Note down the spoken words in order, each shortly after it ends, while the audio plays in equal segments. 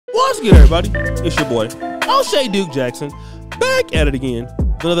What's good, everybody? It's your boy, O'Shea Duke Jackson, back at it again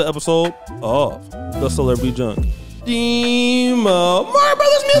with another episode of The Celebrity Junk. Mario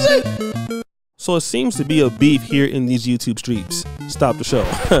Brothers music! So it seems to be a beef here in these YouTube streets. Stop the show.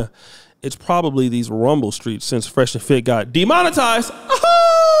 It's probably these Rumble streets since Fresh and Fit got demonetized.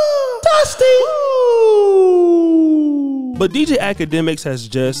 Dusty! But DJ Akademiks has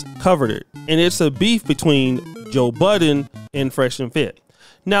just covered it, and it's a beef between Joe Budden and Fresh and Fit.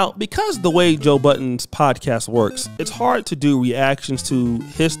 Now, because the way Joe Budden's podcast works, it's hard to do reactions to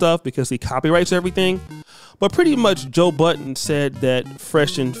his stuff because he copyrights everything. But pretty much Joe Budden said that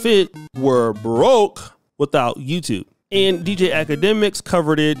Fresh and Fit were broke without YouTube. And DJ Akademiks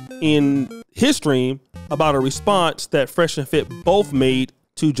covered it in his stream about a response that Fresh and Fit both made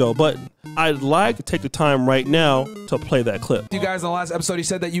to Joe Budden. I'd like to take the time right now to play that clip. You guys, in the last episode, he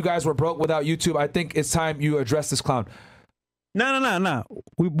said that you guys were broke without YouTube. I think it's time you address this clown. No.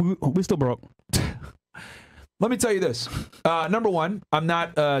 We still broke. Let me tell you this. Number one, I'm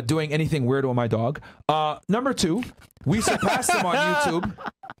not doing anything weird with my dog. Number two, we surpassed him on YouTube.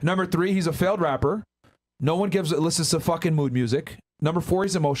 Number three, he's a failed rapper. No one listens to fucking mood music. Number four,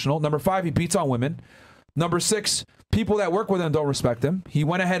 he's emotional. Number five, he beats on women. Number six, people that work with him don't respect him. He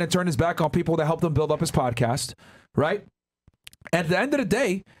went ahead and turned his back on people that helped him build up his podcast, right? At the end of the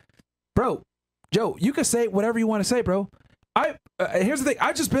day, bro, Joe, you can say whatever you want to say, bro. Here's the thing.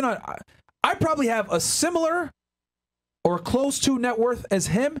 I've just been on. I probably have a similar or close to net worth as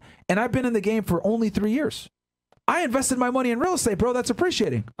him, and I've been in the game for only 3 years. I invested my money in real estate, bro. That's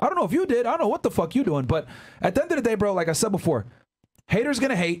appreciating. I don't know if you did. I don't know what the fuck you doing, but at the end of the day, bro, like I said before, haters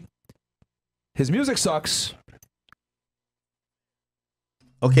gonna hate. His music sucks.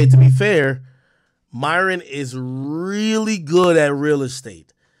 Okay, to be fair, Myron is really good at real estate.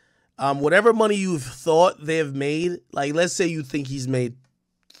 Whatever money you've thought they've made, like let's say you think he's made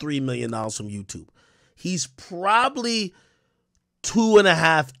 $3 million from YouTube. He's probably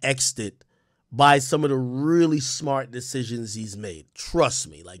 2.5x'd it by some of the really smart decisions he's made. Trust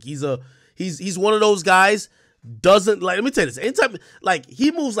me. Like he's one of those guys, doesn't like, let me tell you this. Anytime, like he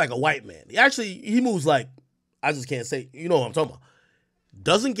moves like a white man. He moves like, I just can't say, you know what I'm talking about.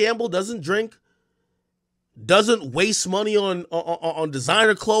 Doesn't gamble, doesn't drink, doesn't waste money on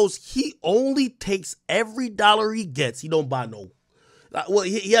designer clothes. He only takes every dollar he gets. He don't buy no. Well,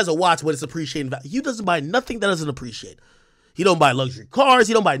 he has a watch, but it's appreciating value. He doesn't buy nothing that doesn't appreciate. He don't buy luxury cars.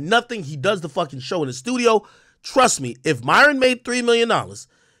 He don't buy nothing. He does the fucking show in the studio. Trust me, if Myron made $3 million,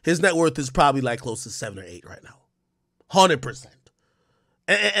 his net worth is probably like close to 7 or 8 right now. 100%.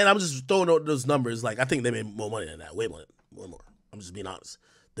 And I'm just throwing out those numbers. Like, I think they made more money than that. Way more. I'm just being honest.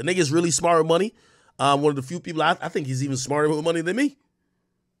 The nigga's really smart with money. One of the few people I think he's even smarter with money than me.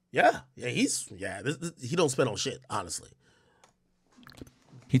 Yeah, he don't spend on shit, honestly.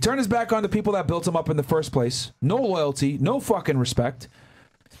 He turned his back on the people that built him up in the first place. No loyalty, no fucking respect.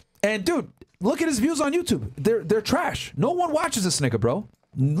 And dude, look at his views on YouTube. They're trash. No one watches this nigga, bro.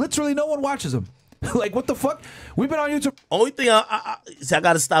 Literally no one watches him. Like, what the fuck? We've been on YouTube. Only thing I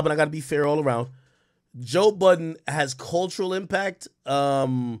got to stop and I got to be fair all around. Joe Budden has cultural impact,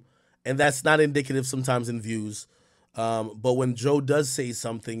 and that's not indicative sometimes in views. But when Joe does say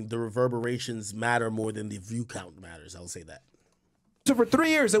something, the reverberations matter more than the view count matters. I'll say that. So for 3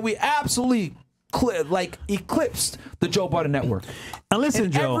 years that we absolutely eclipsed the Joe Budden network. And listen,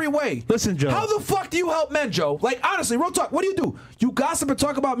 in Joe. Every way. Listen, Joe. How the fuck do you help men, Joe? Like, honestly, real talk. What do? You gossip and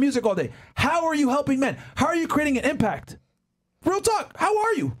talk about music all day. How are you helping men? How are you creating an impact? Real talk. How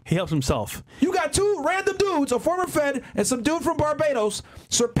are you? He helps himself. You got two random dudes, a former Fed and some dude from Barbados,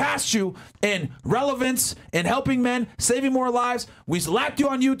 surpassed you in relevance, in helping men, saving more lives. We slapped you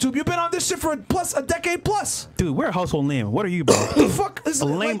on YouTube. You've been on this shit for a decade plus. Dude, we're a household name. What are you, bro? The fuck is a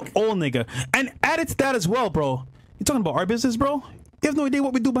lame old nigga. And added to that as well, bro. You talking about our business, bro? You have no idea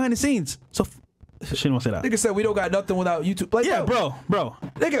what we do behind the scenes. So, she don't say that. Nigga said we don't got nothing without YouTube. Like, yeah, bro.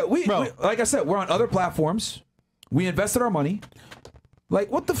 Nigga, we like I said, we're on other platforms. We invested our money.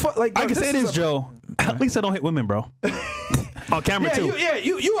 Like, what the fuck? Like, I can say this, Joe. At least I don't hit women, bro. On camera, too.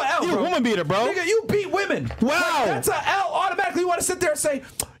 You an L, You're bro. a woman beater, bro. Nigga, you beat women. Wow. Like, that's an L automatically. You want to sit there and say,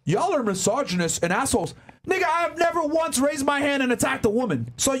 y'all are misogynists and assholes. Nigga, I've never once raised my hand and attacked a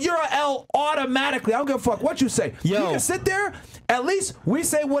woman. So you're an L automatically. I don't give a fuck what you say. Yo. You can sit there. At least we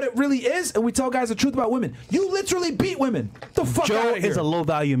say what it really is, and we tell guys the truth about women. You literally beat women. Get the fuck out Joe of here. is a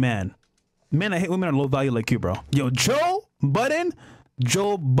low-value man. Men that hate women are low-value like you, bro. Yo, Joe Budden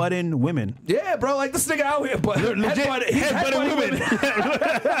women. Yeah, bro, like this nigga out here, but headbutting women.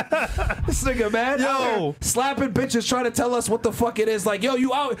 This nigga, man, yo, slapping bitches, trying to tell us what the fuck it is. Like, yo,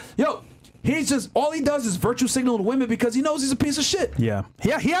 you out, yo. He's just, all he does is virtue signal to women because he knows he's a piece of shit. Yeah,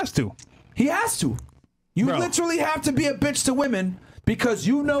 he has to. He has to. You Bro. literally have to be a bitch to women because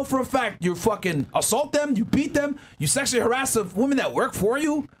you know for a fact you fucking assault them, you beat them, you sexually harass the women that work for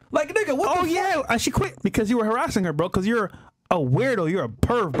you. Like, nigga, what Oh the yeah, fuck? and she quit because you were harassing her, bro. Because you're a weirdo. You're a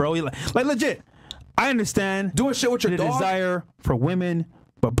perv, bro. You're like legit. I understand Doing shit with your the dog. desire for women,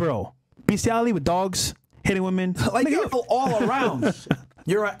 but bro, bestiality with dogs, hitting women, Like, nigga, you're all around.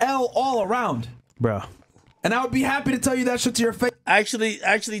 You're a L all around. bro. And I would be happy to tell you that shit to your face. Actually,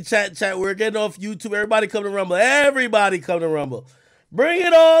 chat. We're getting off YouTube. Everybody come to Rumble. Everybody come to Rumble. Bring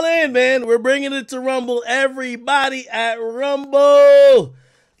it all in, man. We're bringing it to Rumble. Everybody at Rumble.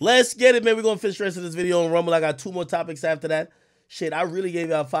 Let's get it, man. We're going to finish the rest of this video on Rumble. I got 2 more topics after that. Shit, I really gave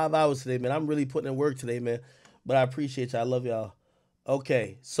y'all 5 hours today, man. I'm really putting in work today, man. But I appreciate y'all. I love y'all.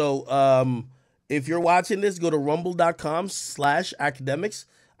 Okay, so if you're watching this, go to rumble.com/academics.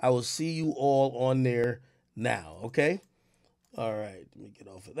 I will see you all on there now, okay? All right, let me get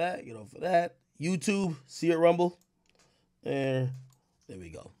off of that, YouTube, see you at Rumble. There we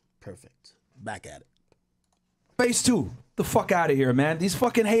go. Perfect. Back at it. Face too. The fuck out of here, man. These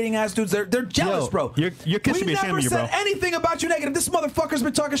fucking hating ass dudes, they're jealous, Yo, bro. your kids should be ashamed of you, bro. We never said anything about you negative. This motherfucker's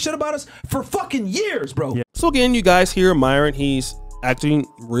been talking shit about us for fucking years, bro. Yeah. So again, you guys hear Myron. He's acting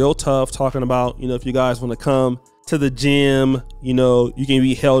real tough, talking about, if you guys want to come to the gym, you can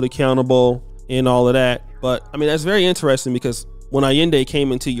be held accountable and all of that. But I mean, that's very interesting because when Allende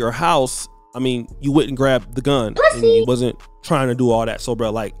came into your house, I mean, you wouldn't grab the gun and you wasn't trying to do all that. So,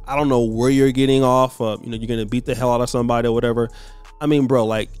 bro, like, I don't know where you're getting off of, you're going to beat the hell out of somebody or whatever. I mean, bro,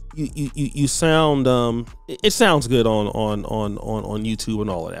 like you sound, it sounds good on YouTube and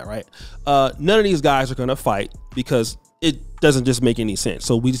all of that, right? None of these guys are going to fight because it doesn't just make any sense.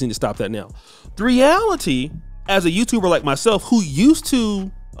 So we just need to stop that now. The reality, as a YouTuber like myself, who used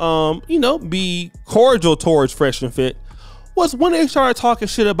to, be cordial towards Fresh and Fit, was when they started talking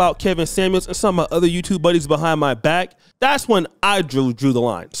shit about Kevin Samuels and some of my other YouTube buddies behind my back. That's when I drew the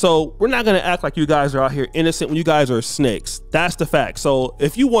line. So we're not gonna act like you guys are out here innocent when you guys are snakes. That's the fact. So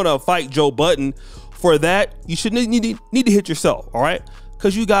if you want to fight Joe Budden for that, you should need to hit yourself, all right?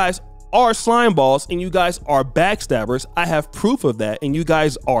 Because you guys are slime balls and you guys are backstabbers. I have proof of that, and you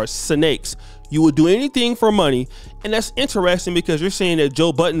guys are snakes. You would do anything for money, and that's interesting because you're saying that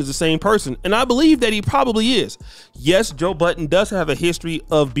Joe Budden is the same person, and I believe that he probably is. Yes, Joe Budden does have a history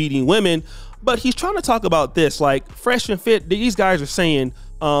of beating women, but he's trying to talk about this, like Fresh and Fit. These guys are saying,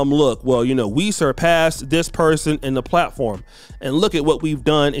 look, well, we surpassed this person in the platform, and look at what we've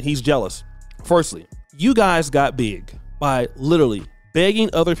done, and he's jealous. Firstly, you guys got big by literally begging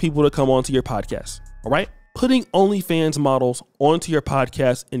other people to come onto your podcast, all right? Putting OnlyFans models onto your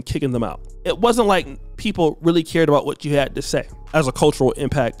podcast and kicking them out. It wasn't like people really cared about what you had to say as a cultural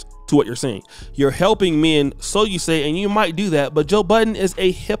impact to what you're saying. You're helping men, so you say, and you might do that, but Joe Budden is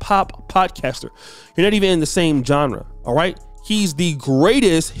a hip hop podcaster. You're not even in the same genre, all right? He's the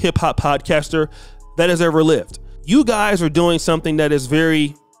greatest hip hop podcaster that has ever lived. You guys are doing something that is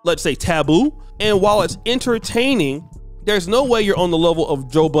very, let's say, taboo. And while it's entertaining, there's no way you're on the level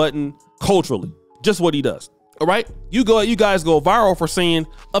of Joe Budden culturally. Just what he does. All right, you guys go viral for saying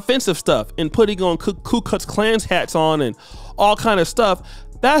offensive stuff and putting on Ku Klux Klan's hats on and all kind of stuff.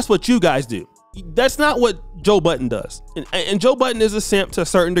 That's what you guys do. That's not what Joe Budden does. And Joe Budden is a simp to a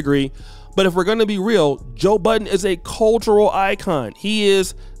certain degree. But if we're going to be real, Joe Budden is a cultural icon. He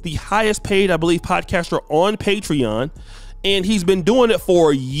is the highest paid, I believe, podcaster on Patreon. And he's been doing it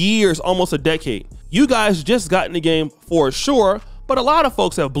for years, almost a decade. You guys just got in the game for sure. But a lot of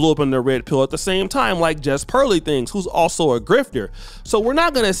folks have blew up in their red pill at the same time, like Jess Pearly Things, who's also a grifter. So we're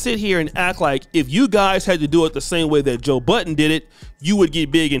not going to sit here and act like if you guys had to do it the same way that Joe Budden did it, you would get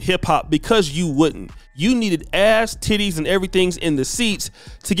big in hip hop, because you wouldn't. You needed ass, titties, and everything's in the seats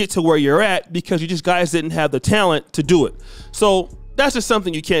to get to where you're at because you just guys didn't have the talent to do it. So that's just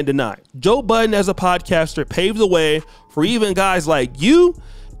something you can't deny. Joe Budden as a podcaster paved the way for even guys like you.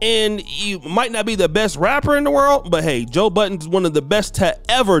 And you might not be the best rapper in the world, but hey, Joe Budden's one of the best to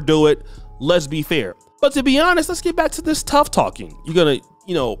ever do it. Let's be fair. But to be honest, let's get back to this tough talking. You're gonna,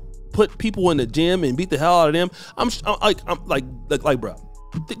 put people in the gym and beat the hell out of them. I'm like, bro.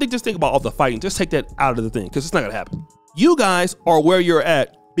 Just think about all the fighting. Just take that out of the thing, because it's not gonna happen. You guys are where you're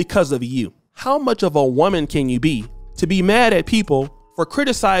at because of you. How much of a woman can you be to be mad at people for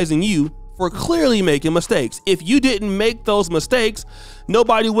criticizing you for clearly making mistakes? If you didn't make those mistakes,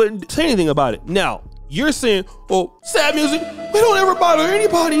 nobody wouldn't say anything about it. Now, you're saying, well, sad music, we don't ever bother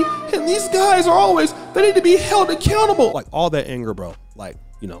anybody, and these guys are always, they need to be held accountable. Like, all that anger, bro. Like,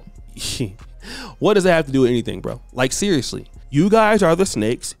 what does that have to do with anything, bro? Like, seriously. You guys are the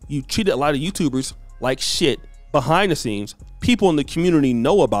snakes. You treated a lot of YouTubers like shit behind the scenes. People in the community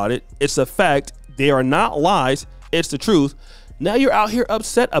know about it. It's a fact. They are not lies. It's the truth. Now you're out here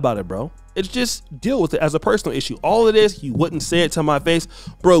upset about it, bro. It's just deal with it as a personal issue. All it is, you wouldn't say it to my face.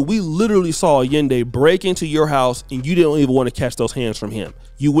 Bro, we literally saw Yende break into your house and you didn't even want to catch those hands from him.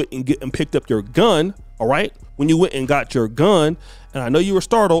 You went and picked up your gun, all right? When you went and got your gun, and I know you were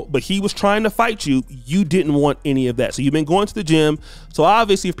startled, but he was trying to fight you. You didn't want any of that. So you've been going to the gym. So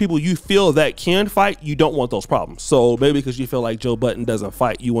obviously if people you feel that can fight, you don't want those problems. So maybe because you feel like Joe Budden doesn't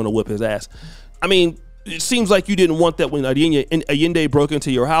fight, you want to whip his ass. I mean, it seems like you didn't want that when Allende broke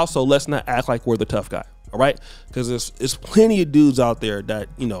into your house, so let's not act like we're the tough guy, all right? Because there's plenty of dudes out there that,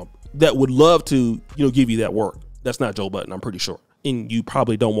 you know, that would love to, you know, give you that work. That's not Joe Budden, I'm pretty sure. And you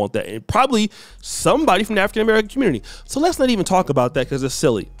probably don't want that. And probably somebody from the African-American community. So let's not even talk about that because it's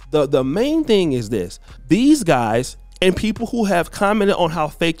silly. The main thing is this. These guys and people who have commented on how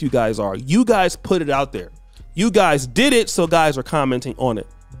fake you guys are, you guys put it out there. You guys did it, so guys are commenting on it.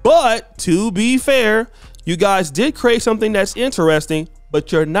 But to be fair, you guys did create something that's interesting,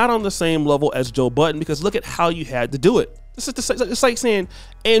 but you're not on the same level as Joe Budden because look at how you had to do it. It's like saying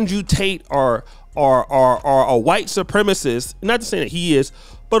Andrew Tate are a white supremacist. Not to say that he is,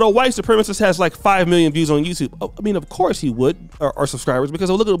 but a white supremacist has like 5 million views on YouTube. I mean, of course he would, or subscribers, because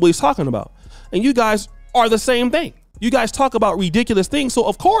look at what he's talking about. And you guys are the same thing. You guys talk about ridiculous things, so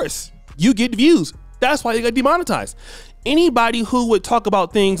of course you get views. That's why you got demonetized. Anybody who would talk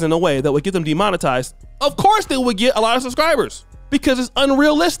about things in a way that would get them demonetized, of course they would get a lot of subscribers because it's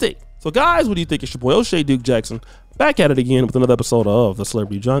unrealistic. So guys, what do you think? It's your boy O'Shea Duke Jackson back at it again with another episode of The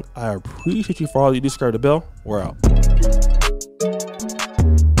Celebrity Junk. I appreciate you for all you do. Subscribe to the bell. We're out.